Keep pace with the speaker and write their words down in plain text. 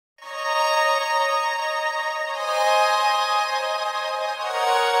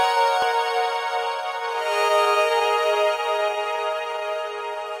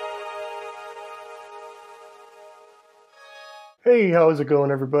Hey, how's it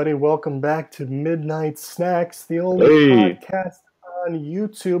going, everybody? Welcome back to Midnite Snax, the only Hey, podcast on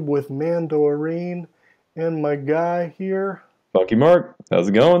YouTube with Mandorine and my guy here. Funky Mark, how's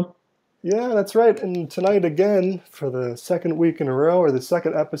it going? Yeah, that's right. And tonight, again, for the second week in a row, or the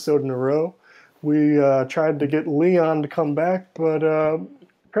second episode in a row, we tried to get Leon to come back, but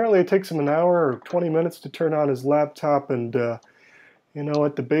apparently it takes him an hour or 20 minutes to turn on his laptop, and you know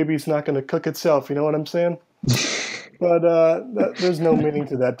what? The baby's not going to cook itself, you know what I'm saying? But there's no meaning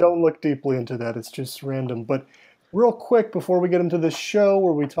to that. Don't look deeply into that. It's just random. But real quick, before we get into this show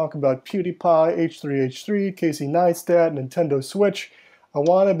where we talk about PewDiePie, h3h3, Casey Neistat, Nintendo Switch, I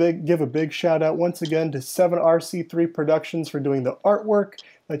want to give a big shout out once again to h3h3 Productions for doing the artwork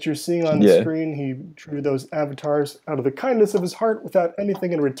that you're seeing on the Yeah, screen. He drew those avatars out of the kindness of his heart without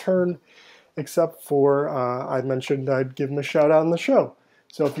anything in return, except for I mentioned I'd give him a shout out on the show.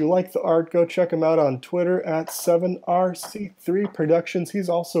 So if you like the art, go check him out on Twitter at h3h3productions. He's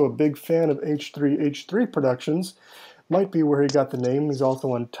also a big fan of h3h3 Productions. Might be where he got the name. He's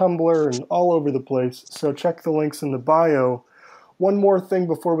also on Tumblr and all over the place. So check the links in the bio. One more thing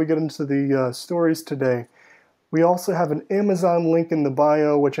before we get into the stories today. We also have an Amazon link in the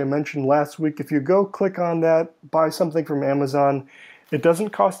bio, which I mentioned last week. If you go click on that, buy something from Amazon, it doesn't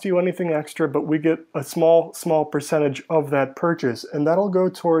cost you anything extra, but we get a small percentage of that purchase, and that'll go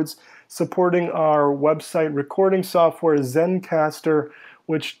towards supporting our website recording software, Zencastr,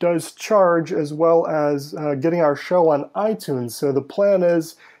 which does charge, as well as getting our show on iTunes. So the plan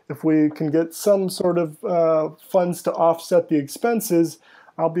is, if we can get some sort of funds to offset the expenses,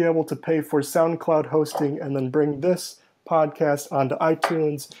 I'll be able to pay for SoundCloud hosting and then bring this podcast onto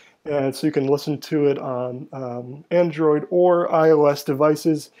iTunes, so you can listen to it on Android or iOS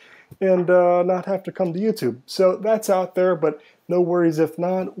devices and not have to come to YouTube. So that's out there, but no worries if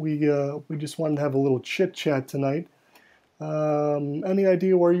not. We just wanted to have a little chit chat tonight. Any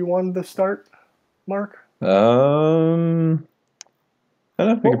idea where you wanted to start, Mark? I don't know. We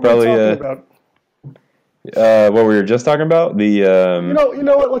What could were we probably talking about? what we were just talking about. You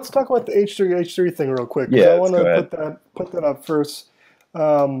know what? Let's talk about the H3H3 thing real quick, because Yeah, I let's want go to ahead. put that up first.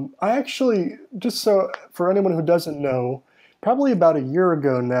 I actually, just so for anyone who doesn't know, probably about a year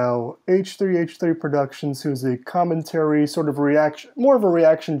ago now, H3H3 Productions, who's a commentary sort of reaction, more of a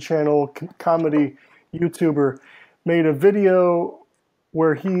reaction channel, comedy YouTuber, made a video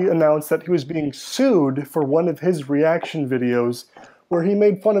where he announced that he was being sued for one of his reaction videos, where he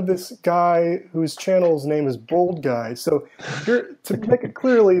made fun of this guy whose channel's name is Bold Guy. So to make it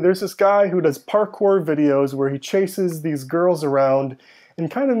clearly, there's this guy who does parkour videos where he chases these girls around and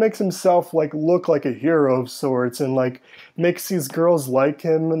kind of makes himself like look like a hero of sorts, and like makes these girls like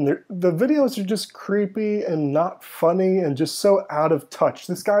him. And the videos are just creepy and not funny and just so out of touch.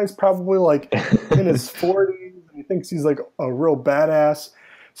 This guy's probably like in his 40s and he thinks he's like a real badass.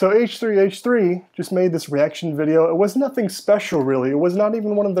 So H3H3 just made this reaction video. It was nothing special, really. It was not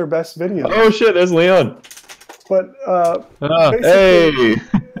even one of their best videos. Oh shit, there's Leon. But basically, Hey,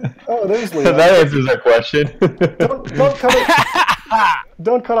 oh, there's that Leon. answers that question. Don't cut it.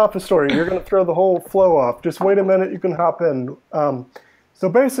 Don't cut off the story. You're going to throw the whole flow off. Just wait a minute. You can hop in. So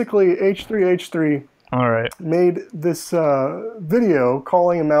basically, H3H3 All right. made this video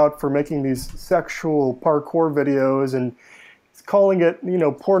calling him out for making these sexual parkour videos and calling it, you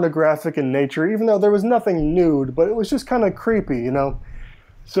know, pornographic in nature, even though there was nothing nude, but it was just kind of creepy, you know.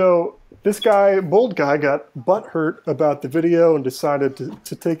 So this guy, Bold Guy, got butthurt about the video and decided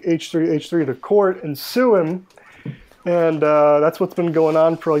to take H3H3 to court and sue him. And that's what's been going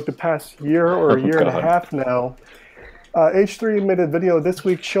on for like the past year or a year and a God. half now. H3 made a video this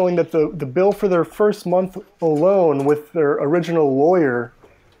week showing that the bill for their first month alone with their original lawyer,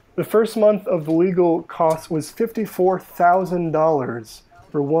 the first month of the legal costs was $54,000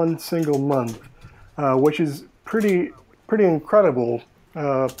 for one single month, which is pretty incredible,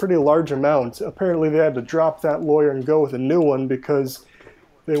 pretty large amount. Apparently they had to drop that lawyer and go with a new one because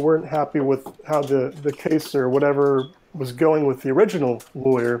they weren't happy with how the case or whatever was going with the original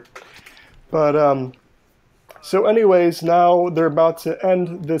lawyer. But so anyways, now they're about to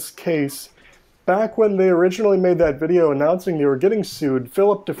end this case. Back when they originally made that video announcing they were getting sued,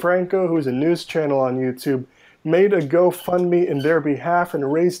 Philip DeFranco, who's a news channel on YouTube, made a GoFundMe in their behalf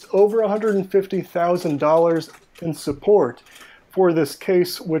and raised over $150,000 in support for this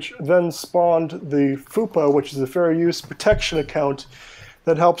case, which then spawned the FUPA, which is a Fair Use Protection account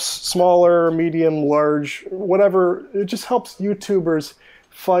that helps smaller, medium, large, whatever. It just helps YouTubers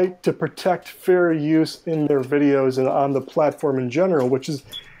fight to protect fair use in their videos and on the platform in general, which is,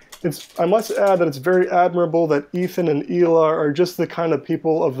 I must add that it's very admirable that Ethan and Ela are just the kind of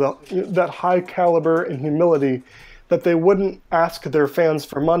people of that high caliber and humility that they wouldn't ask their fans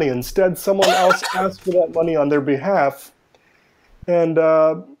for money. Instead, someone else asked for that money on their behalf. And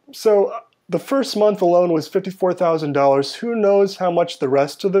so the first month alone was $54,000. Who knows how much the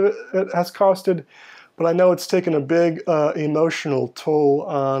rest of it has costed? But I know it's taken a big emotional toll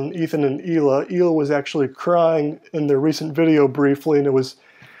on Ethan and Hila. Hila was actually crying in their recent video briefly, and it was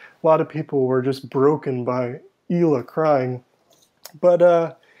a lot of people were just broken by Hila crying. But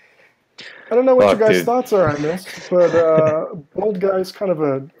I don't know what your guys' thoughts are on this, but Bold Guy's kind of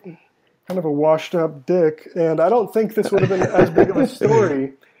a washed up dick, and I don't think this would have been as big of a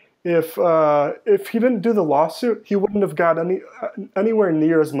story if he didn't do the lawsuit. He wouldn't have got anywhere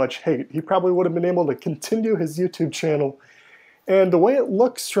near as much hate. He probably would have been able to continue his YouTube channel. And the way it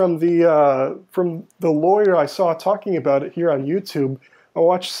looks from the lawyer I saw talking about it here on YouTube, I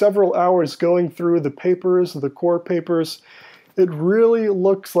watched several hours going through the papers, the court papers. It really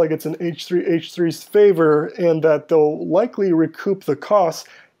looks like it's in H3H3's favor, and that they'll likely recoup the costs.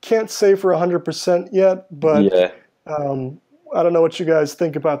 Can't say for 100% yet, but yeah. I don't know what you guys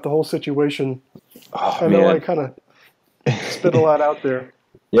think about the whole situation. Oh, I know I kind of spit a lot out there.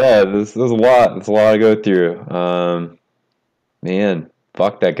 Yeah, there's a lot. There's a lot to go through. Man,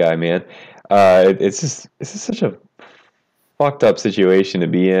 fuck that guy, man. It's just such a fucked up situation to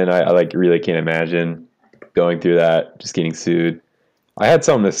be in. I like really can't imagine going through that, just getting sued. I had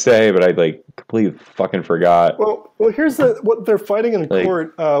something to say, but I like completely fucking forgot. Well, here's what they're fighting in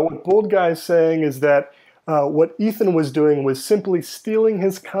court. What Bold Guy is saying is that what Ethan was doing was simply stealing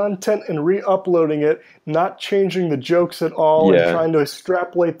his content and re-uploading it, not changing the jokes at all, and trying to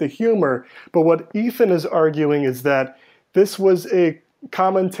extrapolate the humor. But what Ethan is arguing is that this was a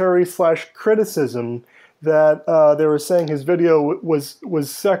commentary / criticism, that they were saying his video was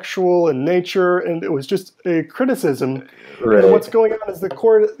sexual in nature, and it was just a criticism. Right. And what's going on is the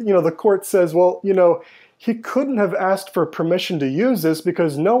court says, well, he couldn't have asked for permission to use this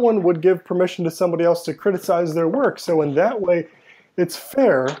because no one would give permission to somebody else to criticize their work. So in that way, it's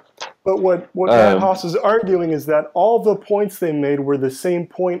fair. But what Matt Haas is arguing is that all the points they made were the same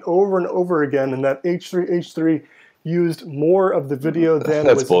point over and over again, and that H3H3 used more of the video than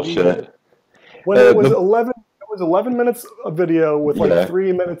was bullshit. Needed. When it was 11 minutes of video with like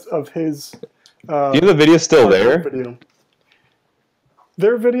 3 minutes of his. Do you know the video's still there? Video.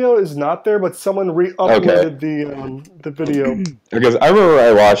 Their video is not there, but someone re-uploaded the video. Because I remember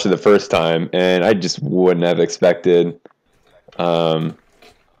I watched it the first time, and I just wouldn't have expected that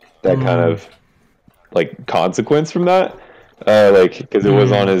kind of like consequence from that. Because it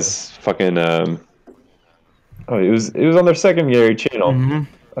was on his fucking. It was on their secondary channel,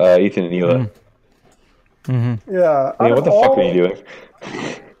 Ethan and Hila. Yeah. What the fuck are you doing?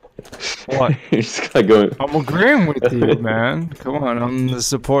 What? You're just kind of going. I'm agreeing with you, man. Come on, I'm the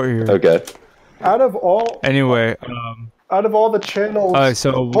support here. Okay. Out of all the channels,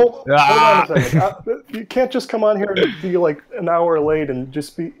 hold on a second. You can't just come on here and be like an hour late and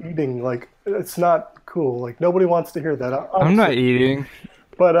just be eating. Like, it's not cool. Like, nobody wants to hear that. I'm not eating.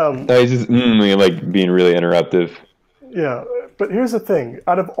 But he's just like being really interruptive. Yeah, but here's the thing.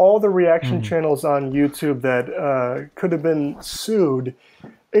 Out of all the reaction channels on YouTube that could have been sued,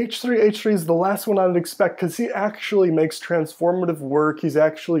 H3H3 is the last one I would expect, because he actually makes transformative work. He's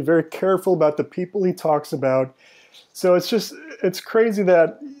actually very careful about the people he talks about. So it's crazy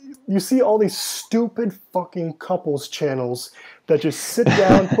that you see all these stupid fucking couples channels that just sit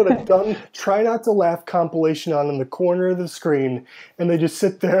down, put a dumb try not to laugh compilation on in the corner of the screen, and they just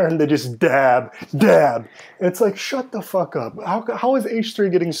sit there and they just dab. And it's like, shut the fuck up. How is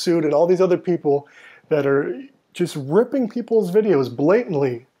H3 getting sued and all these other people that are just ripping people's videos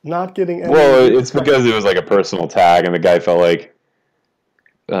blatantly, not getting any... Well, it's because it was like a personal tag, and the guy felt like,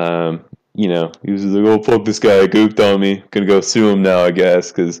 he was like, oh, fuck this guy, goofed on me. Gonna go sue him now, I guess,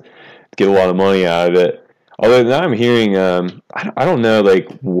 because get a lot of money out of it. Although now I'm hearing, I don't know,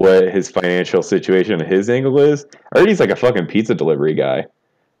 like, what his financial situation, his angle is. I heard he's like a fucking pizza delivery guy.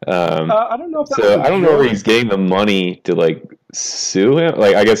 I don't know if I don't know where he's getting the money to like sue him.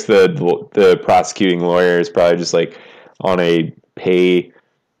 Like, I guess the prosecuting lawyer is probably just like on a pay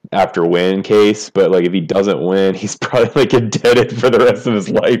after win case, but like if he doesn't win, he's probably like indebted for the rest of his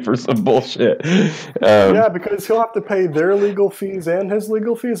life or some bullshit. Yeah, because he'll have to pay their legal fees and his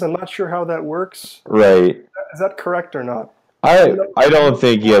legal fees. I'm not sure how that works. Right. Is that correct or not? I don't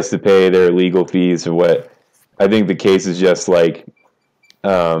think he has to pay their legal fees or what. I think the case is just like,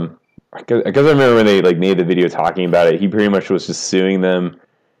 because I remember when they like made the video talking about it, he pretty much was just suing them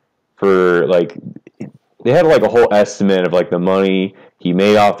for like, they had like a whole estimate of like the money he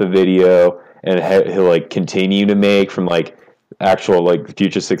made off the video and he'll like continue to make from like actual like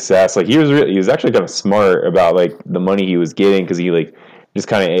future success. Like he was actually kind of smart about like the money he was getting, because he like just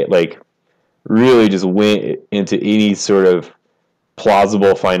kind of like really just went into any sort of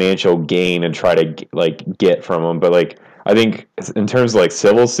plausible financial gain and try to like get from them. But like I think in terms of like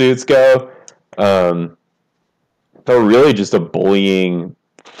civil suits go, they're really just a bullying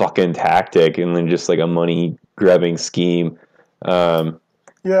fucking tactic, and then just like a money grabbing scheme. Yeah,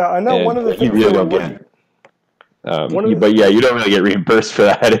 I know one of the things really don't get. But yeah, you don't really get reimbursed for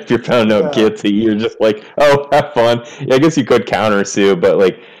that if you're found out guilty. You're just like, oh, have fun. Yeah, I guess you could countersue, but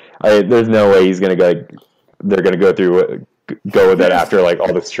like, there's no way he's gonna go. They're gonna go with that after like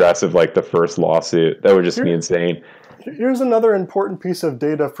all the stress of like the first lawsuit. That would just be insane. Here's another important piece of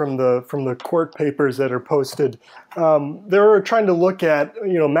data from the court papers that are posted. They were trying to look at,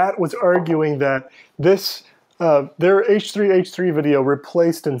 Matt was arguing that this their h3h3 video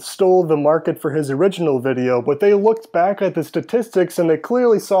replaced and stole the market for his original video, but they looked back at the statistics and they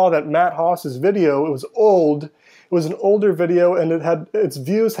clearly saw that Matt Haas's video, it was old, it was an older video, and its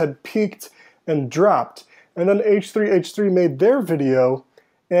views had peaked and dropped. And then h3h3 made their video,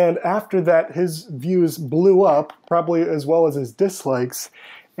 and after that his views blew up, probably as well as his dislikes,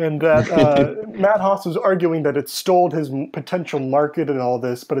 and that Matt Haas was arguing that it stole his potential market and all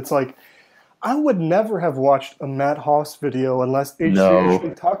this, but it's like, I would never have watched a Matt Haas video unless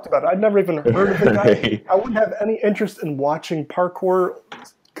h3h3 talked about it. I'd never even heard of the guy. I wouldn't have any interest in watching parkour,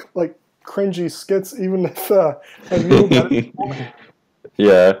 like cringy skits, even if I knew about it.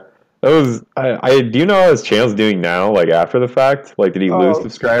 Yeah. That was do you know how his channel's doing now, like after the fact? Like did he lose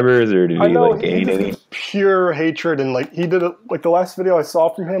subscribers, or did he like gain any? Pure hatred, and like he did it, like the last video I saw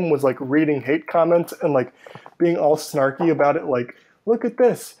from him was like reading hate comments and like being all snarky about it, like, look at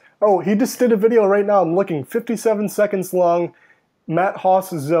this. Oh, he just did a video right now, I'm looking, 57 seconds long, Matt Haas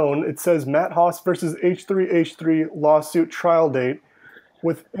zone. It says Matt Haas versus h3h3 lawsuit trial date,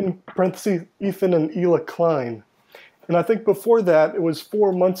 with in parentheses Ethan and Ela Klein. And I think before that, it was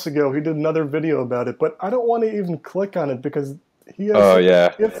 4 months ago, he did another video about it, but I don't want to even click on it because he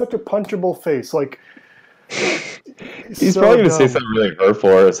has, he has such a punchable face. Like, he's probably going to say something really hurtful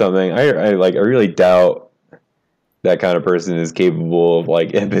or something. I really doubt that kind of person is capable of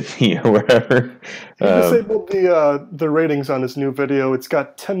like empathy or whatever. He disabled the ratings on his new video. It's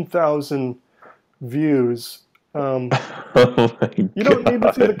got 10,000 views. Oh my you don't need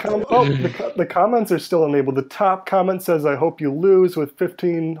to see the comments. Oh, the comments are still enabled. The top comment says, I hope you lose, with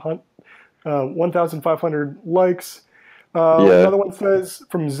 1,500 likes. Another one says,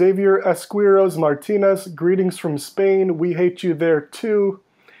 from Xavier Esquiros Martinez, greetings from Spain. We hate you there too.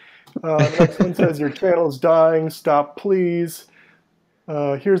 The next one says, your channel's dying. Stop, please.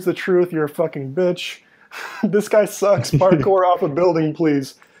 Here's the truth. You're a fucking bitch. This guy sucks. Parkour off a building,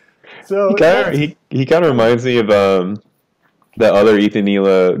 please. So he kind of reminds me of that other Ethan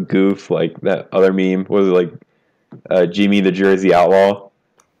Ela goof, like that other meme. Was it like Jimmy the Jersey Outlaw?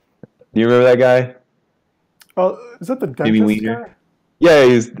 Do you remember that guy? Oh, is that the dentist guy? Yeah,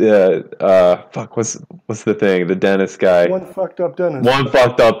 he's fuck. What's the thing? The dentist guy. One fucked up dentist. One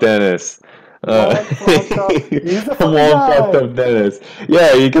fucked up dentist. He's a fucked up dentist.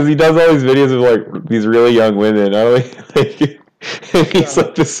 Yeah, because he does all these videos of like these really young women. I don't like. He's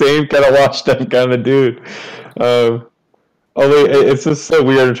like the same kind of washed up kind of dude. It's just so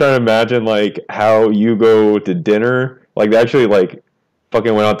weird. I'm trying to imagine like how you go to dinner. Like they actually like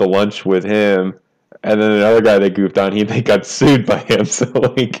fucking went out to lunch with him, and then another guy they goofed on. They got sued by him. So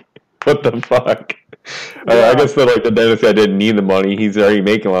like, what the fuck? Yeah. I guess that like the dentist guy didn't need the money. He's already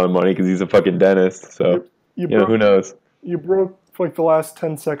making a lot of money because he's a fucking dentist. So you know, who knows? You broke like the last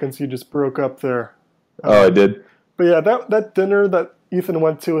 10 seconds. You just broke up there. Oh, I did. But yeah, that dinner that Ethan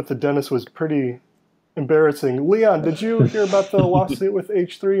went to with the dentist was pretty embarrassing. Leon, did you hear about the lawsuit with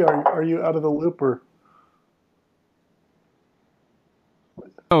H3? Are you out of the loop, or?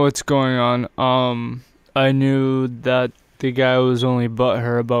 Oh, what's going on? I knew that the guy was only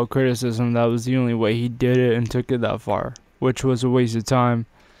butthurt about criticism. That was the only way he did it and took it that far, which was a waste of time.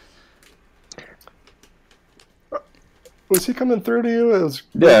 Was he coming through to you? It was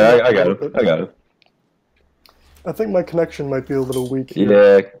I got him. I got him. I think my connection might be a little weak here.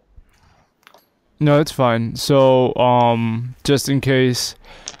 Yeah. No, it's fine. So, just in case,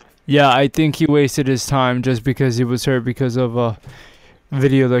 yeah, I think he wasted his time just because he was hurt because of a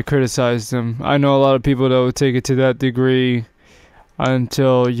video that criticized him. I know a lot of people that would take it to that degree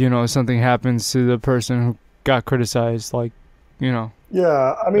until, something happens to the person who got criticized, like,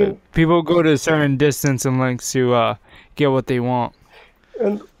 Yeah, I mean, people go to a certain distance and lengths to get what they want.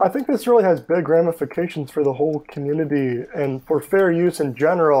 And I think this really has big ramifications for the whole community and for fair use in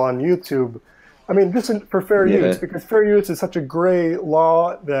general on YouTube. I mean, just for fair use, Yeah. because fair use is such a gray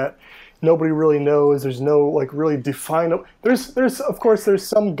law that nobody really knows. There's no like really definable. There's of course there's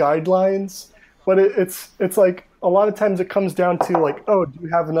some guidelines, but it's like a lot of times it comes down to like, oh, do you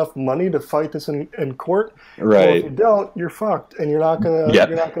have enough money to fight this in court? Well, if you Right. don't, you're fucked, and you're Yep.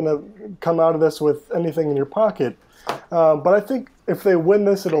 not gonna come out of this with anything in your pocket. But I think if they win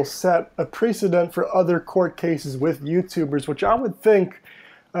this, it'll set a precedent for other court cases with YouTubers, which I would think.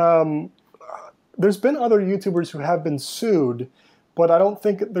 There's been other YouTubers who have been sued, but I don't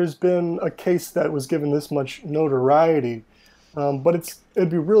think there's been a case that was given this much notoriety. But it'd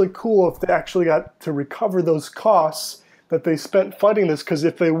be really cool if they actually got to recover those costs that they spent fighting this, because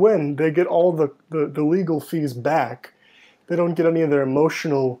if they win, they get all the legal fees back. They don't get any of their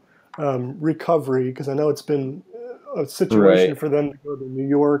emotional recovery, because I know it's been a situation Right. for them to go to New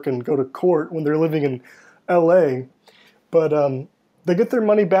York and go to court when they're living in LA. But they get their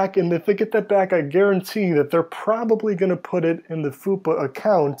money back, and if they get that back, I guarantee that they're probably going to put it in the FUPA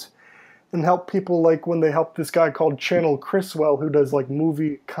account and help people, like when they helped this guy called Channel Chriswell, who does like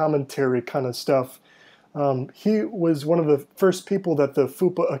movie commentary kind of stuff. He was one of the first people that the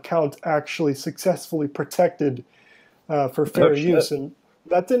FUPA account actually successfully protected for Oh fair shit. use, and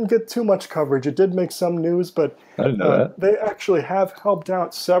that didn't get too much coverage. It did make some news, but I didn't know that. they actually have helped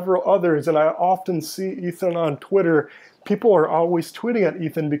out several others, and I often see Ethan on Twitter. People are always tweeting at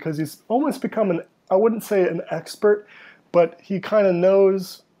Ethan because he's almost become I wouldn't say an expert, but he kind of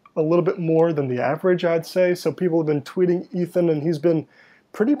knows a little bit more than the average, I'd say. So people have been tweeting Ethan, and he's been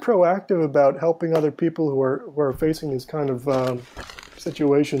pretty proactive about helping other people who are facing these kind of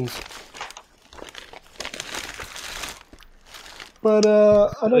situations. But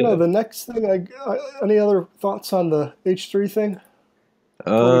I don't know. The next thing, any other thoughts on the H3 thing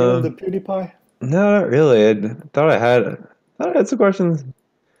before we get Um, into PewDiePie? no, not really. I thought I had some questions,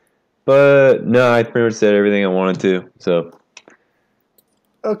 but no, I pretty much said everything I wanted to. So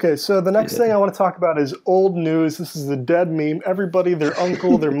Okay, so the next yeah, thing I want to talk about is old news. This is the dead meme. Everybody, their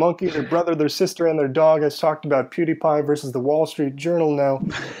uncle, their monkey, their brother, their sister, and their dog has talked about PewDiePie versus the Wall Street Journal now.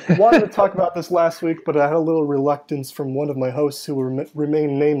 I wanted to talk about this last week, but I had a little reluctance from one of my hosts who will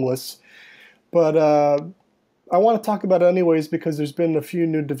remain nameless. But I want to talk about it anyways because there's been a few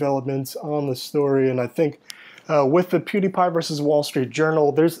new developments on the story, and I think with the PewDiePie versus Wall Street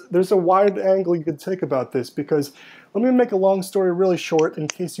Journal, there's a wide angle you could take about this, because let me make a long story really short in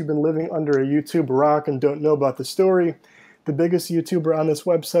case you've been living under a YouTube rock and don't know about the story. The biggest YouTuber on this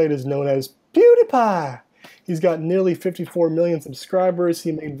website is known as PewDiePie. He's got nearly 54 million subscribers.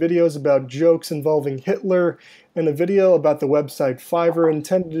 He made videos about jokes involving Hitler and a video about the website Fiverr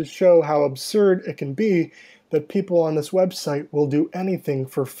intended to show how absurd it can be that people on this website will do anything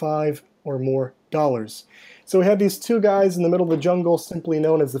for $5 or more. So we had these two guys in the middle of the jungle, simply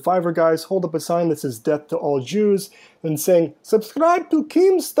known as the Fiverr guys, hold up a sign that says "Death to all Jews" and saying, "Subscribe to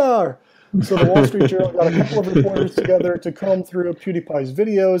Keemstar." So the Wall Street Journal got a couple of reporters together to comb through PewDiePie's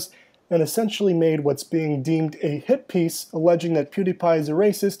videos and essentially made what's being deemed a hit piece, alleging that PewDiePie is a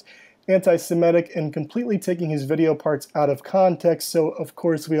racist, anti-Semitic, and completely taking his video parts out of context. So, of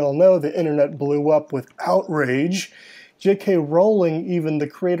course, we all know the internet blew up with outrage. J.K. Rowling, even the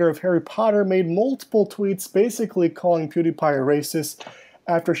creator of Harry Potter, made multiple tweets basically calling PewDiePie a racist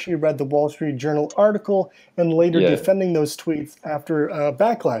after she read the Wall Street Journal article, and later yeah, defending those tweets after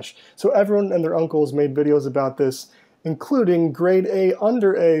backlash. So everyone and their uncles made videos about this, including Grade A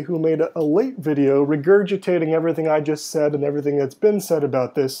Under A, who made a late video regurgitating everything I just said and everything that's been said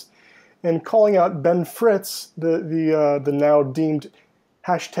about this, and calling out Ben Fritz, the now deemed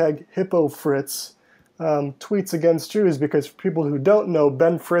hashtag hypofritz, tweets against Jews, because for people who don't know,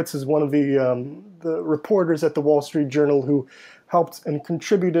 Ben Fritz is one of the reporters at the Wall Street Journal who helped and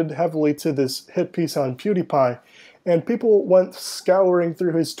contributed heavily to this hit piece on PewDiePie. And people went scouring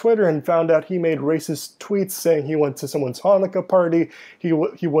through his Twitter and found out he made racist tweets saying he went to someone's Hanukkah party. He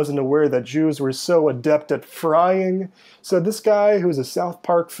wasn't aware that Jews were so adept at frying. So this guy, who's a South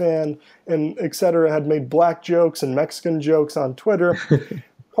Park fan and etc., had made black jokes and Mexican jokes on Twitter,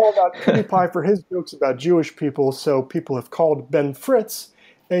 called out PewDiePie for his jokes about Jewish people, so people have called Ben Fritz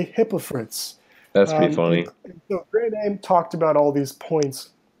a hypofritz. that's pretty funny. And so Grade A talked about all these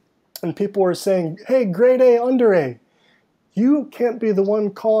points, and people were saying, hey, Grade A Under A, you can't be the one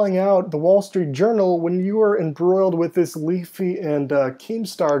calling out the Wall Street Journal when you were embroiled with this Leafy and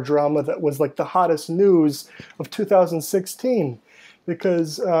Keemstar drama that was like the hottest news of 2016.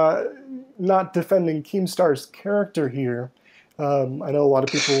 Because not defending Keemstar's character here, I know a lot of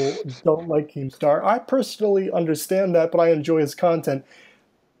people don't like Keemstar. I personally understand that, but I enjoy his content.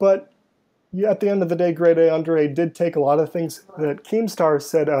 But at the end of the day, Grade A Under A did take a lot of things that Keemstar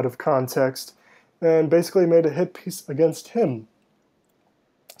said out of context. and basically made a hit piece against him.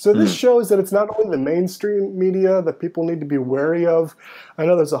 So this shows that it's not only the mainstream media that people need to be wary of. I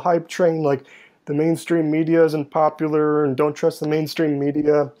know there's a hype train like the mainstream media isn't popular and don't trust the mainstream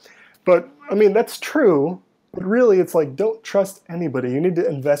media. But, I mean, that's true. But really, it's like, don't trust anybody. You need to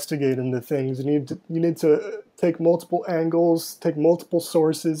investigate into things. You need to take multiple angles, take multiple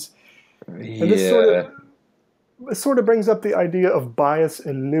sources. And this sort of brings up the idea of bias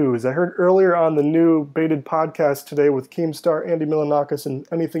in news. I heard earlier on the new Baited podcast today with Keemstar, Andy Milonakis, and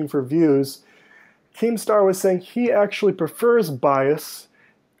Anything for Views. Keemstar was saying he actually prefers bias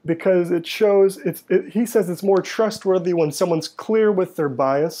because it shows, he says it's more trustworthy when someone's clear with their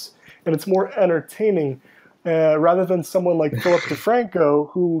bias, and it's more entertaining rather than someone like Philip DeFranco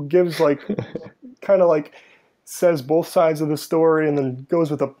who gives kind of says both sides of the story and then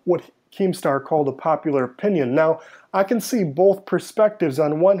goes with what Keemstar called a popular opinion. Now, I can see both perspectives.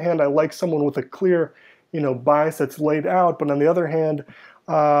 On one hand, I like someone with a clear, bias that's laid out, but on the other hand,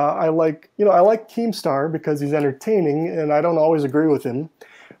 I like Keemstar because he's entertaining, and I don't always agree with him.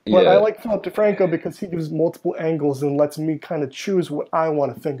 But I like Philip DeFranco because he gives multiple angles and lets me kind of choose what I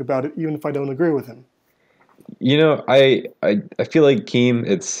want to think about it, even if I don't agree with him. I feel like Keem,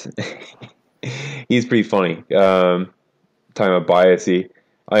 he's pretty funny. Talking about biasy.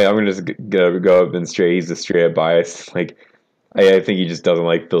 I'm gonna just go up and he's a straight up bias. I think he just doesn't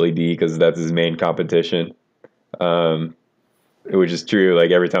like Philly D because that's his main competition. Which is true.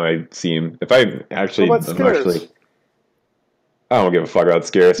 Every time I see him, if I actually, I don't give a fuck about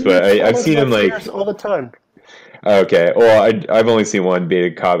Scarce, but I've seen him all the time. Okay, well, I've only seen one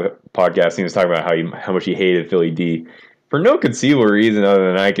Baited podcast. He was talking about how much he hated Philly D for no conceivable reason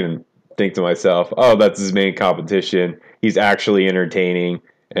other than I can think to myself, oh, that's his main competition. He's actually entertaining.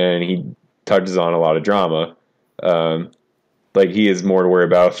 And he touches on a lot of drama. He is more to worry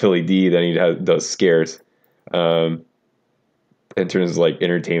about Philly D than he does Scarce. In terms of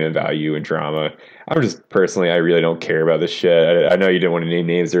entertainment value and drama. I'm just personally, I really don't care about this shit. I know you didn't want to name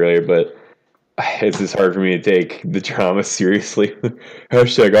names earlier, but it's just hard for me to take the drama seriously.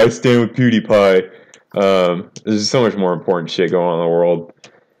 Hashtag I stand with PewDiePie. There's so much more important shit going on in the world.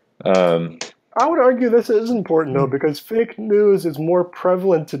 I would argue this is important, though, because fake news is more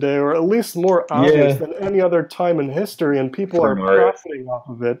prevalent today, or at least more obvious than any other time in history, and people are profiting off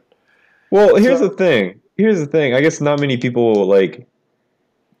of it. Well, here's the thing. I guess not many people,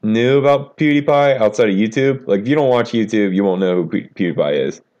 knew about PewDiePie outside of YouTube. If you don't watch YouTube, you won't know who PewDiePie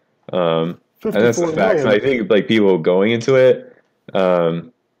is. And that's the fact. And I think, people going into it,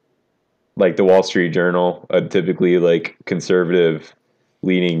 the Wall Street Journal, a typically, conservative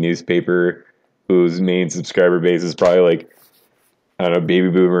leaning newspaper, whose main subscriber base is probably I don't know, baby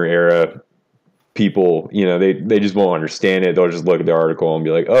boomer era people, they just won't understand it. They'll just look at the article and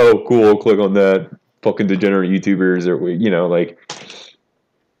be like, oh, cool, click on that. Fucking degenerate YouTubers, or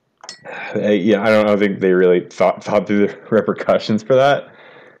I don't think they really thought through the repercussions for that.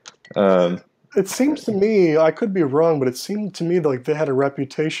 It seems to me, I could be wrong, but it seemed to me like they had a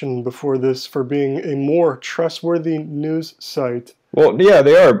reputation before this for being a more trustworthy news site. Well, yeah,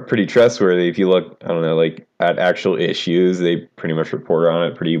 they are pretty trustworthy. If you look, I don't know, at actual issues, they pretty much report on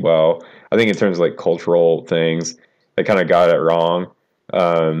it pretty well. I think in terms of cultural things, they kind of got it wrong.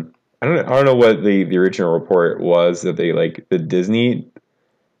 I don't know what the original report was that they the Disney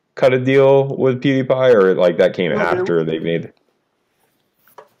cut a deal with PewDiePie, or that came after they made.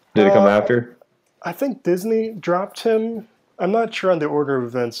 Did it come after? I think Disney dropped him. I'm not sure on the order of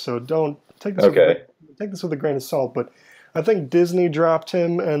events, so don't take this. Take this with a grain of salt, but I think Disney dropped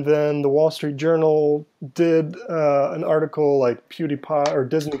him, and then the Wall Street Journal did an article PewDiePie, or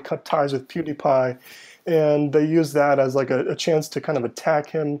Disney cut ties with PewDiePie, and they used that as a chance to kind of attack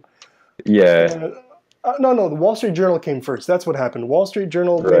him. Yeah. No, the Wall Street Journal came first. That's what happened. Wall Street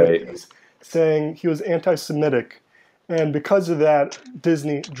Journal made a piece saying he was anti-Semitic, and because of that,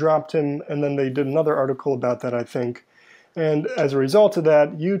 Disney dropped him, and then they did another article about that, I think. And as a result of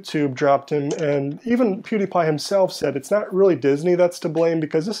that, YouTube dropped him, and even PewDiePie himself said it's not really Disney that's to blame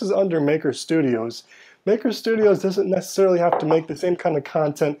because this is under Maker Studios. Maker Studios doesn't necessarily have to make the same kind of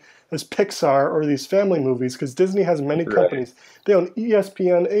content as Pixar or these family movies because Disney has many companies. They own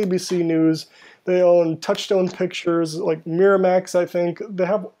ESPN, ABC News, they own Touchstone Pictures, Miramax, I think.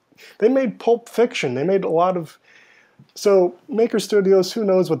 They made Pulp Fiction. They made a lot of... So Maker Studios, who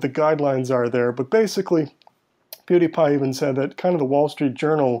knows what the guidelines are there, but basically... PewDiePie even said that kind of the Wall Street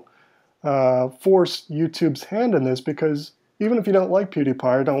Journal forced YouTube's hand in this because even if you don't like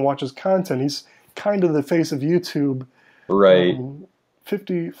PewDiePie or don't watch his content, he's kind of the face of YouTube. Right.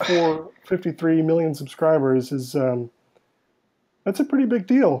 53 million subscribers is that's a pretty big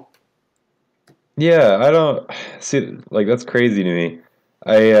deal. Yeah, I don't see, like, that's crazy to me.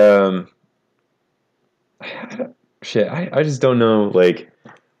 I shit, I just don't know, like,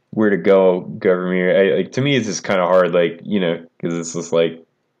 where to go from here. Like, to me, it's just kind of hard, like, you know, because it's just like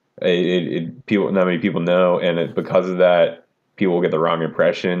people, not many people know, and because of that, people will get the wrong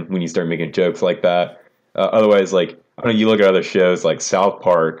impression when you start making jokes like that. Otherwise, like, I don't know, you look at other shows like South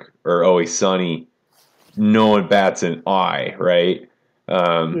Park or Always Sunny, no one bats an eye, right?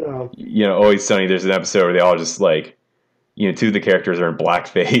 Yeah. You know, Always Sunny, there's an episode where they all just like, you know, two of the characters are in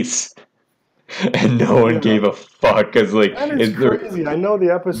blackface, and no one Yeah. gave a fuck because like And it's crazy. I know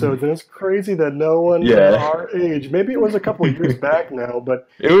the episodes, and it's crazy that no one yeah. our age, maybe it was a couple of years back now, but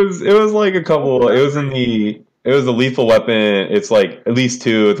It was like a don't couple. It was in remember. the it was the Lethal Weapon. It's like at least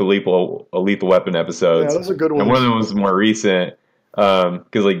two of the Lethal Weapon Yeah, episodes, those are good and one of ones. them was more recent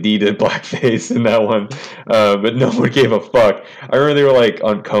because like D did blackface in that one, but no one gave a fuck. I remember they were like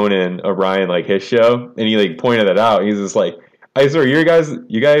on Conan O'Brien, like his show, and he like pointed that out. He's just like, I swear, you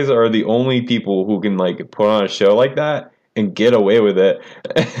guys are the only people who can like put on a show like that and get away with it.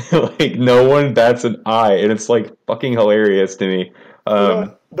 Like no one bats an eye, and it's like fucking hilarious to me. You know,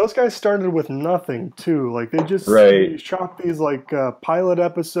 Um, those guys started with nothing too. Like they right, shot these like pilot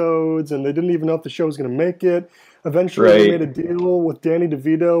episodes, and they didn't even know if the show was going to make it. Eventually, they made right, a deal with Danny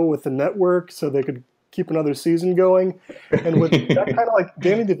DeVito with the network so they could keep another season going. And with that kind of like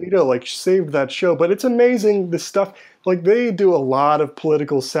Danny DeVito like saved that show. But it's amazing the stuff like they do a lot of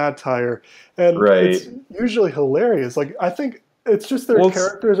political satire, and it's right. usually hilarious. Like I think it's just their Well, it's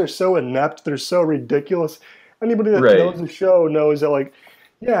characters are so inept, they're so ridiculous. Anybody that knows right. the show knows that like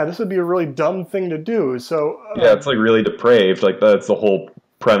yeah, this would be a really dumb thing to do. So Yeah, it's like really depraved. Like that's the whole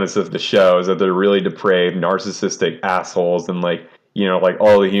premise of the show is that they're really depraved, narcissistic assholes, and like you know, like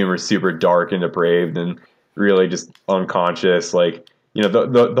all the humor is super dark and depraved, and really just unconscious. Like you know,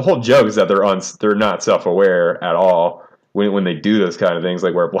 the whole joke is that they're not self aware at all when they do those kind of things,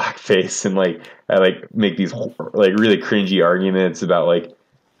 like wear blackface and like make these like really cringy arguments about like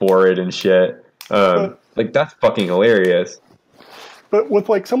Borat and shit. but Like that's fucking hilarious. but with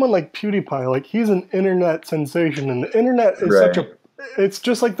like someone like PewDiePie, like he's an internet sensation, and the internet is such Right. a it's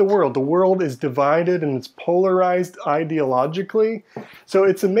just like the world. The world is divided and it's polarized ideologically. So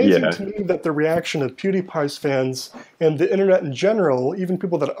it's amazing Yeah. to me that the reaction of PewDiePie's fans and the internet in general, even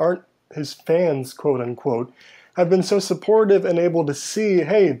people that aren't his fans, quote unquote, have been so supportive and able to see,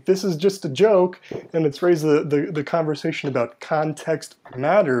 hey, this is just a joke, and it's raised the conversation about context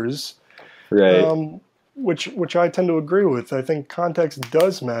matters, Right. um, which I tend to agree with. I think context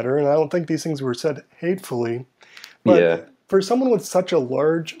does matter, and I don't think these things were said hatefully. Yeah. But for someone with such a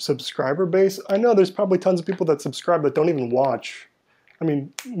large subscriber base, I know there's probably tons of people that subscribe that don't even watch. I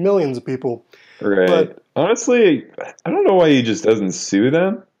mean, millions of people. Right. But Honestly, I don't know why he just doesn't sue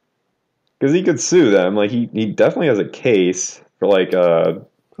them. Because he could sue them. Like he definitely has a case for like who I don't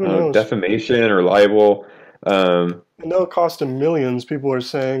know, knows? defamation or libel. I know it cost him millions, people are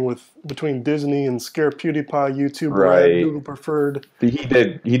saying, with between Disney and Scare PewDiePie, YouTube Red, Right. Google Preferred, He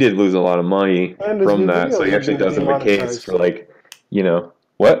did lose a lot of money and his from new that. So videos he have actually been does have a case for demonetized. like, you know,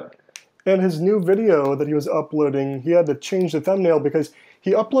 what? And his new video that he was uploading, he had to change the thumbnail because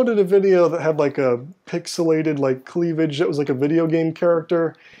he uploaded a video that had like a pixelated like cleavage that was like a video game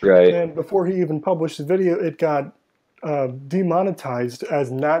character. Right. And before he even published the video, it got demonetized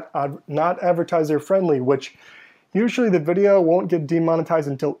as not advertiser friendly, which usually the video won't get demonetized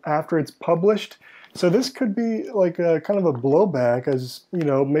until after it's published. So this could be like a kind of a blowback, as you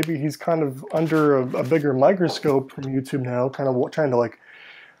know, maybe he's kind of under a bigger microscope from YouTube now, kind of trying to like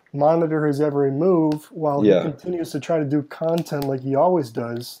monitor his every move while he Yeah. continues to try to do content like he always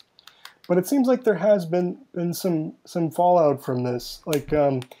does. But it seems like there has been some fallout from this. Like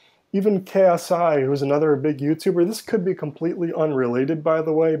even KSI, who's another big YouTuber. This could be completely unrelated, by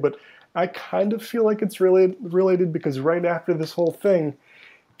the way, but I kind of feel like it's related because right after this whole thing,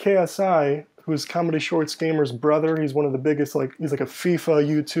 KSI, who's Comedy Shorts Gamer's brother, he's one of the biggest, like he's like a FIFA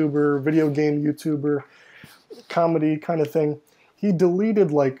YouTuber, video game YouTuber, comedy kind of thing. He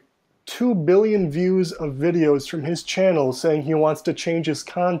deleted like 2 billion views of videos from his channel saying he wants to change his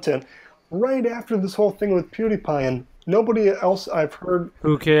content right after this whole thing with PewDiePie, and nobody else I've heard.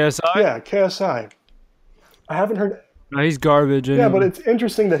 Who, KSI? Yeah, KSI. I haven't heard. No, he's garbage Yeah, but anyway. it's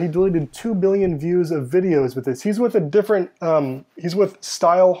interesting that he deleted 2 billion views of videos with this. He's with a different. He's with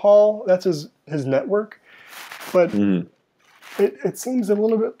Style Hall. That's his network. But Mhm. it seems a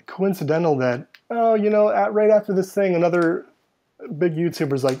little bit coincidental that right after this thing, another big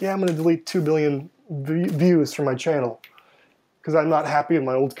YouTuber's like, yeah, I'm going to delete 2 billion views from my channel because I'm not happy with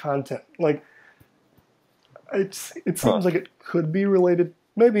my old content. Like, it Huh. seems like it could be related.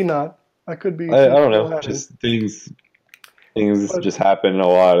 Maybe not. I could be. I don't know. Latin. Just things But just happen a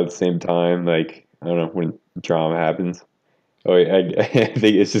lot at the same time. Like, I don't know, when drama happens. Oh, I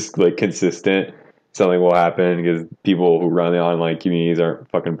think it's just like consistent. Something will happen because people who run the online communities aren't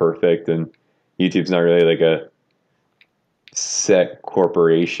fucking perfect, and YouTube's not really like a set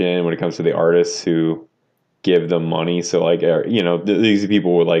corporation when it comes to the artists who give them money. So like, you know, these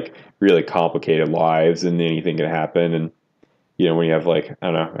people with like really complicated lives, and anything can happen. And you know, when you have like,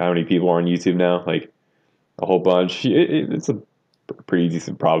 I don't know how many people are on YouTube now, like a whole bunch, it's a pretty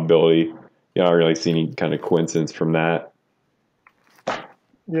decent probability. You know, I don't really see any kind of coincidence from that.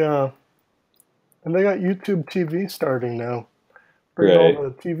 yeah, and they got YouTube TV starting now. Bring Right. all the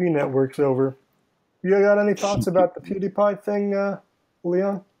TV networks over. You got any thoughts about the PewDiePie thing,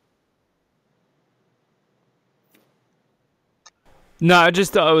 Leon? No, I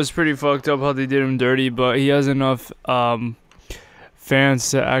just thought it was pretty fucked up how they did him dirty, but he has enough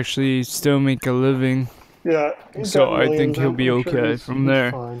fans to actually still make a living. Yeah. So I think he'll be okay from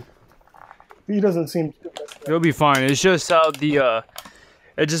there. Fine. He doesn't seem. He'll be fine. It's just how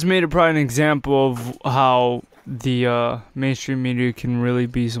it just made it probably an example of how the mainstream media can really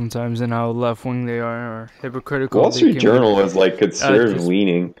be sometimes, and how left wing they are, or hypocritical. Wall Street can Journal is like conservative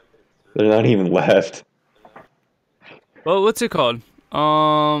leaning. They're not even left. Well, what's it called?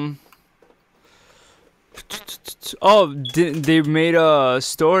 Oh, they made a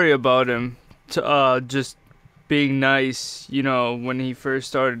story about him to just being nice, you know, when he first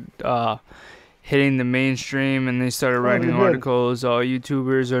started hitting the mainstream, and they started writing articles,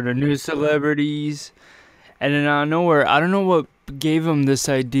 YouTubers are the new celebrities. And then out of nowhere, I don't know what gave him this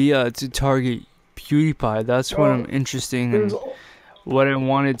idea to target PewDiePie. That's what I'm interested in. What I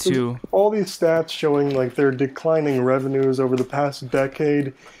wanted to. All these stats showing like their declining revenues over the past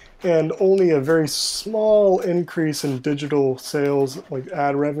decade, and only a very small increase in digital sales, like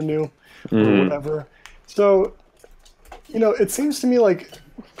ad revenue or whatever. So, you know, it seems to me like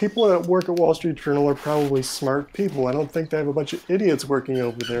people that work at Wall Street Journal are probably smart people. I don't think they have a bunch of idiots working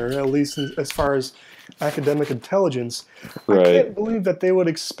over there, at least as far as academic intelligence. Right. I can't believe that they would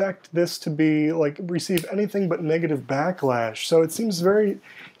expect this to be like receive anything but negative backlash. So it seems very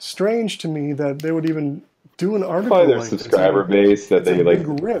strange to me that they would even do an article By their like subscriber this. base that they like.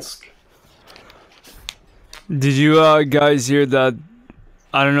 Big risk. Did you guys hear that?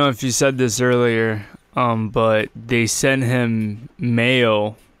 I don't know if you said this earlier, but they sent him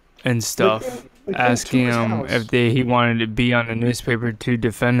mail and stuff. Asking him if he wanted to be on the newspaper to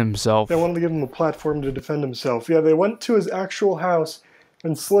defend himself. They wanted to give him a platform to defend himself. Yeah, they went to his actual house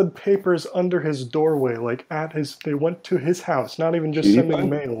and slid papers under his doorway, like they went to his house, not even just sending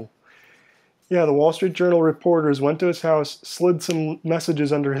mail. Yeah, the Wall Street Journal reporters went to his house, slid some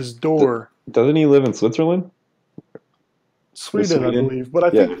messages under his door. Doesn't he live in Switzerland? Sweden, I believe. But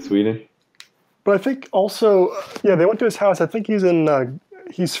I think Sweden. But I think also, yeah, they went to his house. I think he's in.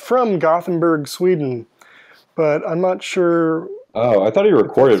 He's from Gothenburg, Sweden, but I'm not sure. Oh, I thought he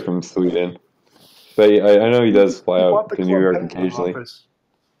recorded from Sweden. But I know he does fly out to New York occasionally.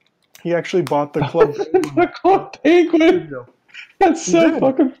 He actually bought the Club the Club Penguin. That's so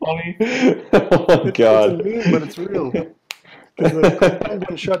fucking funny. Oh my god. It's a meme, but it's real. Because the Club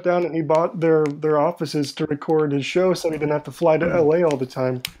Penguin shut down, and he bought their offices to record his show, so he didn't have to fly to LA all the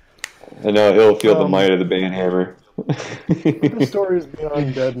time. I know he'll feel the might of the band hammer. The story is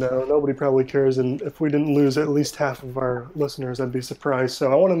beyond dead now. Nobody probably cares, and if we didn't lose at least half of our listeners, I'd be surprised.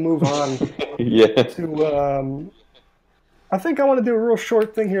 So I want to move on to. I think I want to do a real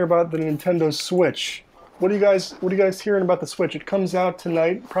short thing here about the Nintendo Switch. What are you guys hearing about the Switch? It comes out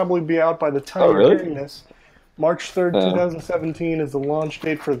tonight. Probably be out by the time you're hearing this. March 3rd, 2017 is the launch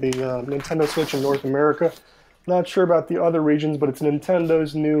date for the Nintendo Switch in North America. Not sure about the other regions, but it's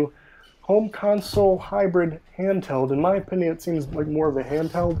Nintendo's new home console hybrid handheld. In my opinion, it seems like more of a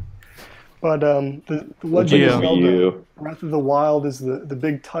handheld. But the Legend of Zelda Breath of the Wild is the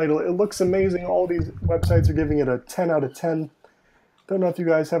big title. It looks amazing. All these websites are giving it a 10 out of 10. Don't know if you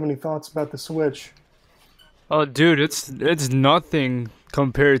guys have any thoughts about the Switch. Oh, dude, it's nothing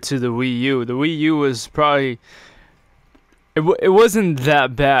compared to the Wii U. The Wii U was probably... It wasn't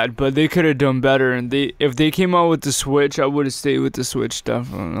that bad, but they could have done better. And if they came out with the Switch, I would have stayed with the Switch,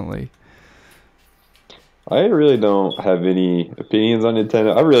 definitely. I really don't have any opinions on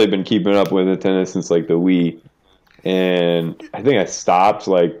Nintendo. I've really been keeping up with Nintendo since like the Wii, and I think I stopped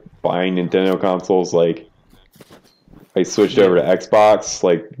like buying Nintendo consoles. Like I switched over to Xbox,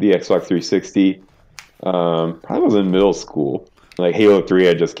 like the Xbox 360. Probably was in middle school. Like Halo 3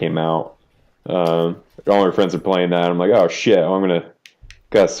 had just came out. All my friends are playing that. I'm like, oh shit, I'm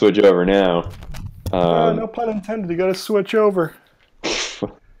gotta switch over now. No pun intended. You gotta switch over.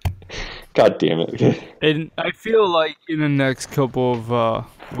 God damn it. And I feel like in the next couple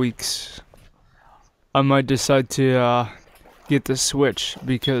of weeks, I might decide to get the Switch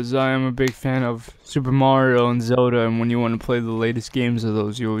because I am a big fan of Super Mario and Zelda. And when you want to play the latest games of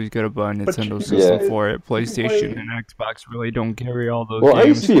those, you always gotta buy a Nintendo system for it. PlayStation and Xbox really don't carry all those Well, games. I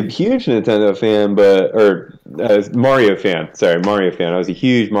used to be a huge Nintendo fan, Mario fan. Sorry, Mario fan. I was a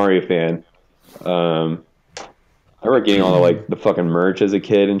huge Mario fan. I remember getting all the fucking merch as a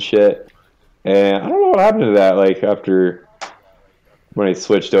kid and shit. And I don't know what happened to that. Like after when I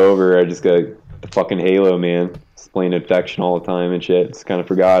switched over, I just got the fucking Halo, man. Just playing Infection all the time and shit. Just kind of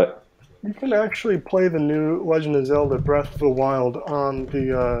forgot it. You can actually play the new Legend of Zelda Breath of the Wild on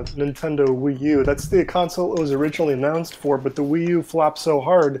the Nintendo Wii U. That's the console it was originally announced for, but the Wii U flopped so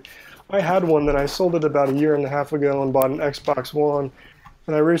hard. I had one that I sold it about a year and a half ago and bought an Xbox One.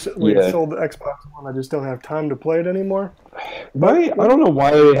 And I recently sold the Xbox One. I just don't have time to play it anymore. Right? I don't know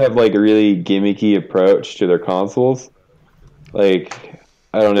why they have like a really gimmicky approach to their consoles. Like,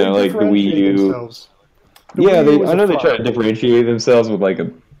 I don't know, like the Wii U. I know they try to differentiate themselves with like a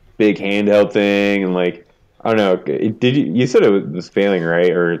big handheld thing and like I don't know. You said it was failing,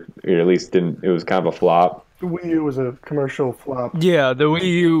 right? Or at least didn't. It was kind of a flop. The Wii U was a commercial flop. Yeah, the Wii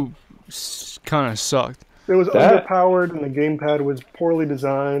U kind of sucked. It was underpowered, and the gamepad was poorly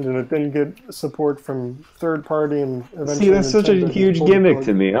designed, and it didn't get support from third party. And eventually, see, that's such a huge gimmick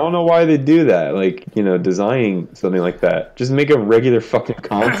to me. I don't know why they do that. Like, designing something like that. Just make a regular fucking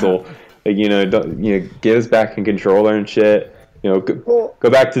console. Like, get us back in controller and shit. Go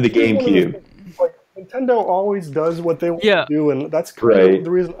back to the GameCube. Like Nintendo always does what they want to do, and that's kind of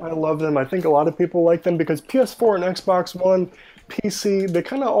the reason I love them. I think a lot of people like them because PS4 and Xbox One, PC, they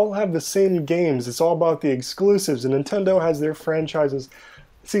kind of all have the same games. It's all about the exclusives, and Nintendo has their franchises.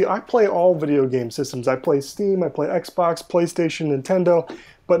 See, I play all video game systems. I play Steam, I play Xbox, PlayStation, Nintendo,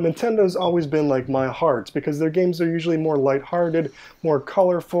 but Nintendo's always been like my heart because their games are usually more lighthearted, more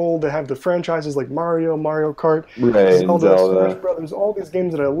colorful. They have the franchises like Mario, Mario Kart, Zelda, Smash Brothers, all these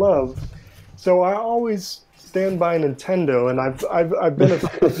games that I love. So I always stand by Nintendo, and I've been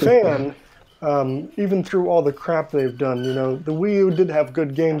a fan. Even through all the crap they've done, the Wii U did have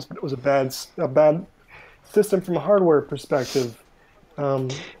good games, but it was a bad system from a hardware perspective.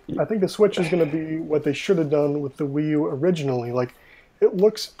 I think the Switch is going to be what they should have done with the Wii U originally. Like, it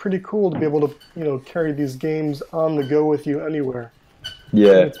looks pretty cool to be able to, carry these games on the go with you anywhere.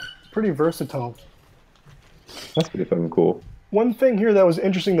 Yeah, and it's pretty versatile. That's pretty fucking cool. One thing here that was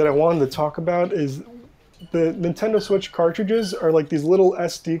interesting that I wanted to talk about is the Nintendo Switch cartridges are like these little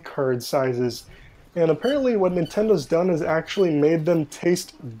SD card sizes. And apparently what Nintendo's done is actually made them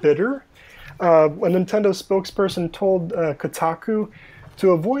taste bitter. A Nintendo spokesperson told Kotaku,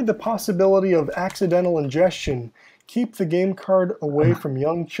 to avoid the possibility of accidental ingestion, keep the game card away from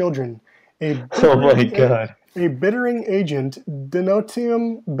young children. Oh my god. A bittering agent,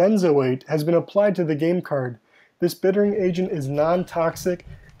 dinotium benzoate, has been applied to the game card. This bittering agent is non-toxic,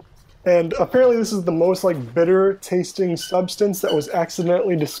 and apparently this is the most bitter tasting substance that was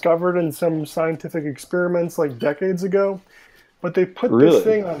accidentally discovered in some scientific experiments decades ago. But they put this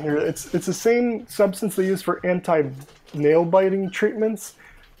thing on here. It's the same substance they use for anti-nail biting treatments,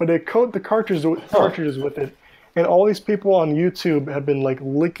 but they coat the cartridges with it. And all these people on YouTube have been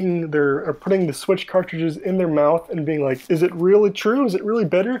licking or putting the Switch cartridges in their mouth and being like, "Is it really true? Is it really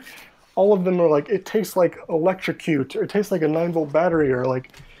bitter?" All of them are like, "It tastes like electrocute," or "It tastes like a 9-volt battery," or like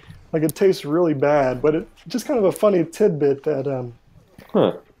it tastes really bad. But it's just kind of a funny tidbit that.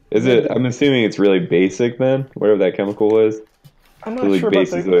 Is it? I'm assuming it's really basic then, whatever that chemical is. I'm not sure about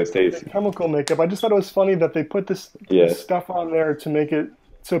the chemical makeup. I just thought it was funny that they put this stuff on there to make it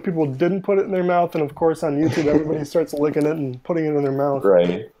so people didn't put it in their mouth, and of course on YouTube everybody starts licking it and putting it in their mouth.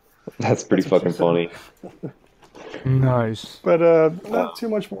 Right. That's pretty fucking funny. Nice. But not too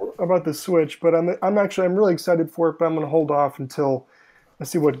much more about the Switch, but I'm really excited for it, but I'm going to hold off until I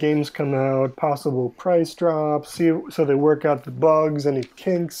see what games come out, possible price drops, so they work out the bugs, any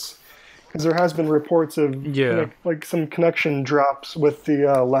kinks, because there has been reports of some connection drops with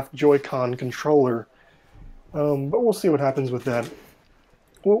the left Joy-Con controller. But we'll see what happens with that.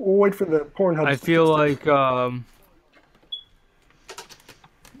 We'll wait for the Pornhub. I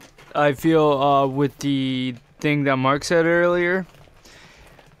feel with the thing that Mark said earlier,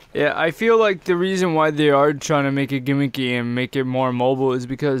 I feel like the reason why they are trying to make it gimmicky and make it more mobile is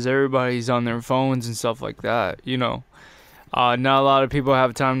because everybody's on their phones and stuff like that, Not a lot of people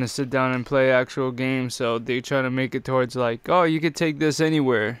have time to sit down and play actual games, so they try to make it towards oh, you could take this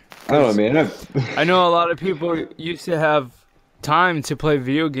anywhere. I don't know, man. I know a lot of people used to have time to play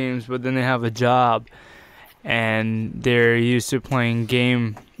video games, but then they have a job, and they're used to playing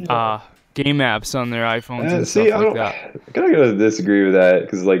game apps on their iPhones and See, stuff like that. I kind of gotta disagree with that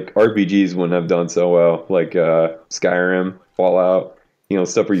because like RPGs wouldn't have done so well, like Skyrim, Fallout,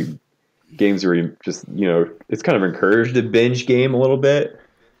 stuff where games where you just it's kind of encouraged to binge game a little bit.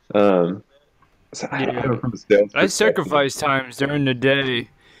 So I don't know from a sales I perspective. sacrifice times during the day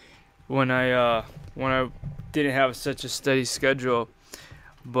when I didn't have such a steady schedule,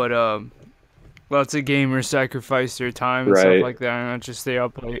 but lots of gamers sacrifice their time and stuff like that, and not just stay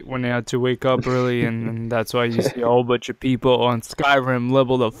up late when they had to wake up early, and that's why you see a whole bunch of people on Skyrim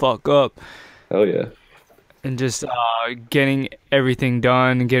level the fuck up. Hell yeah. And just getting everything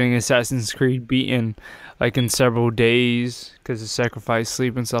done, getting Assassin's Creed beaten like in several days because of sacrifice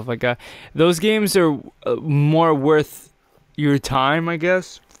sleep and stuff like that. Those games are more worth your time, I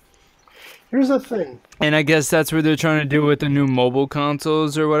guess. Here's the thing. And I guess that's what they're trying to do with the new mobile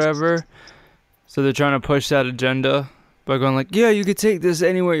consoles or whatever. So they're trying to push that agenda by going like, yeah, you could take this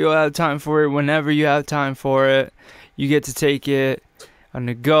anywhere you'll have time for it, whenever you have time for it. You get to take it on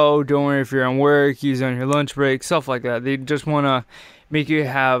the go. Don't worry if you're on work, use it on your lunch break, stuff like that. They just want to make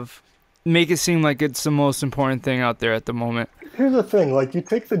it seem like it's the most important thing out there at the moment. Here's the thing, like you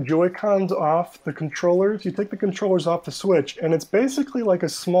take the Joy-Cons off the controllers, you take the controllers off the Switch, and it's basically like a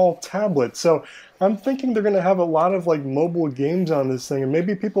small tablet. So I'm thinking they're going to have a lot of like mobile games on this thing, and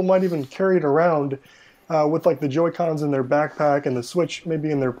maybe people might even carry it around with like the Joy-Cons in their backpack and the Switch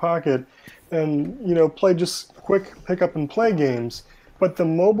maybe in their pocket, and play just quick pick up and play games. But the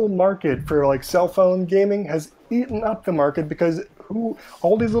mobile market for like cell phone gaming has eaten up the market because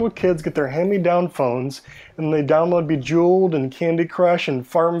all these little kids get their hand-me-down phones and they download Bejeweled and Candy Crush and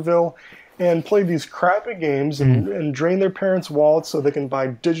Farmville and play these crappy games and drain their parents' wallets so they can buy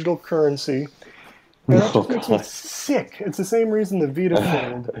digital currency. And that just makes me sick. It's the same reason the Vita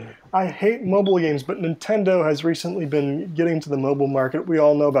failed. I hate mobile games, but Nintendo has recently been getting to the mobile market. We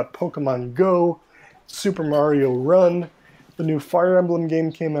all know about Pokemon Go, Super Mario Run, the new Fire Emblem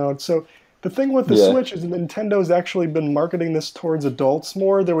game came out. So the thing with the Switch is Nintendo's actually been marketing this towards adults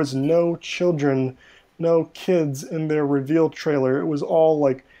more. There was no children, no kids in their reveal trailer. It was all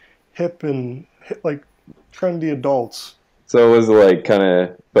like hip and like trendy adults. So it was like kind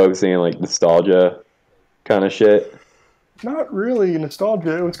of focusing on like nostalgia kind of shit? Not really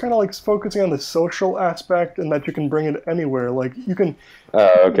nostalgia. It was kind of like focusing on the social aspect and that you can bring it anywhere. Like you can.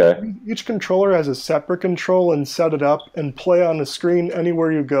 Okay. Each controller has a separate control and set it up and play on the screen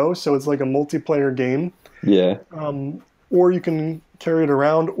anywhere you go. So it's like a multiplayer game. Yeah. Or you can carry it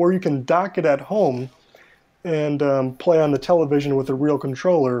around, or you can dock it at home and play on the television with a real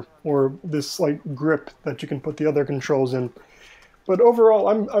controller or this like grip that you can put the other controls in. But overall,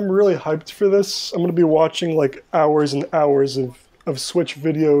 I'm really hyped for this. I'm going to be watching like hours and hours of Switch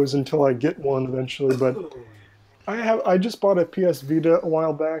videos until I get one eventually. But I just bought a PS Vita a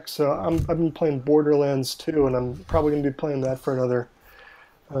while back, so I've been playing Borderlands 2, and I'm probably going to be playing that for another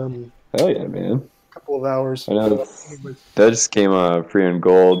hell yeah, man, couple of hours. I know that just came free on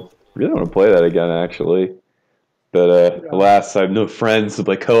gold. Really want to play that again, actually. But alas, I have no friends to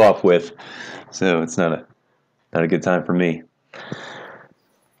play co-op with, so it's not a good time for me.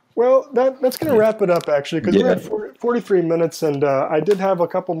 Well, that's going to wrap it up, actually, because we're at 43 minutes, and I did have a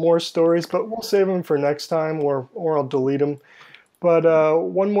couple more stories, but we'll save them for next time, or I'll delete them. But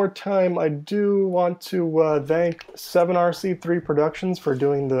one more time, I do want to thank h3h3 Productions for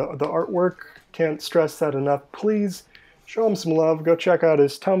doing the artwork. Can't stress that enough. Please show him some love. Go check out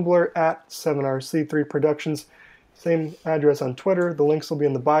his Tumblr at h3h3productions. Same address on Twitter. The links will be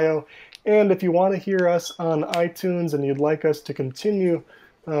in the bio. And if you want to hear us on iTunes and you'd like us to continue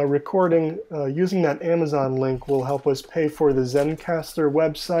recording, using that Amazon link will help us pay for the Zencaster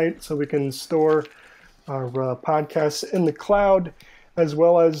website so we can store our podcasts in the cloud, as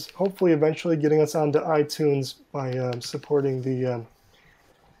well as hopefully eventually getting us onto iTunes by supporting the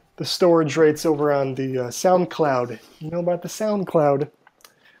storage rates over on the SoundCloud. You know about the SoundCloud.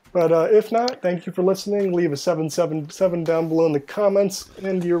 But if not, thank you for listening. Leave a 777 down below in the comments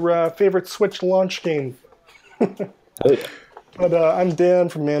and your favorite Switch launch game. But I'm Dan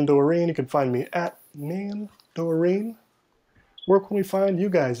from Mandorine. You can find me at Mandorine. Where can we find you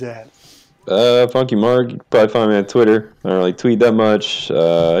guys at? Funky Mark. You can probably find me on Twitter. I don't really tweet that much,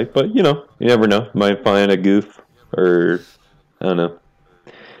 but you never know. Might find a goof, or I don't know.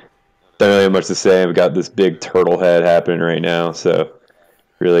 Don't really have much to say. I've got this big turtle head happening right now, so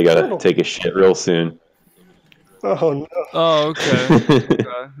really gotta take a shit real soon. Oh no. Oh, okay.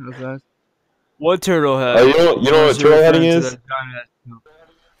 Okay. What turtle head? Oh, you know what turtle heading is?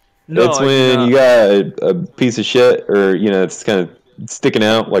 No, it's when you got a piece of shit, or it's kind of sticking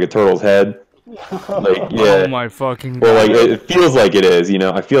out like a turtle's head. Like, yeah. Oh my fucking Well, like god. it feels like it is, you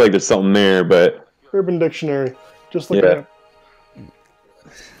know. I feel like there's something there, but Urban Dictionary. Just look it yeah. up.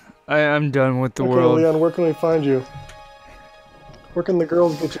 I'm done with the Okay, world. Leon, where can we find you? Where can the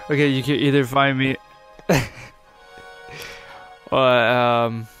girls get you? Okay, you can either find me.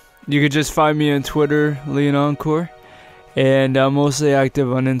 You could just find me on Twitter, Leon Encore, and I'm mostly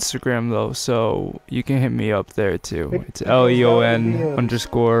active on Instagram though, so you can hit me up there too. It's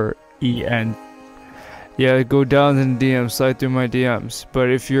LEON_EN. Yeah, go down in the DMs, slide through my DMs.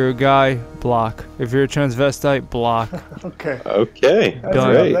 But if you're a guy, block. If you're a transvestite, block. Okay. Okay. That's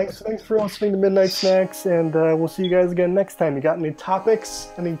Done. it. Thanks for listening to Midnite Snax, and we'll see you guys again next time. You got any topics,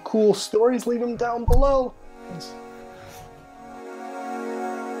 any cool stories, leave them down below. Peace.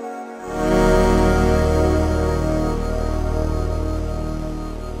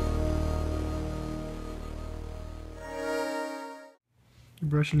 You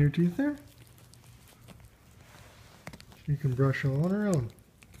brushing your teeth there? You can brush all on her own.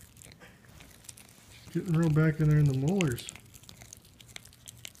 She's getting real back in there in the molars.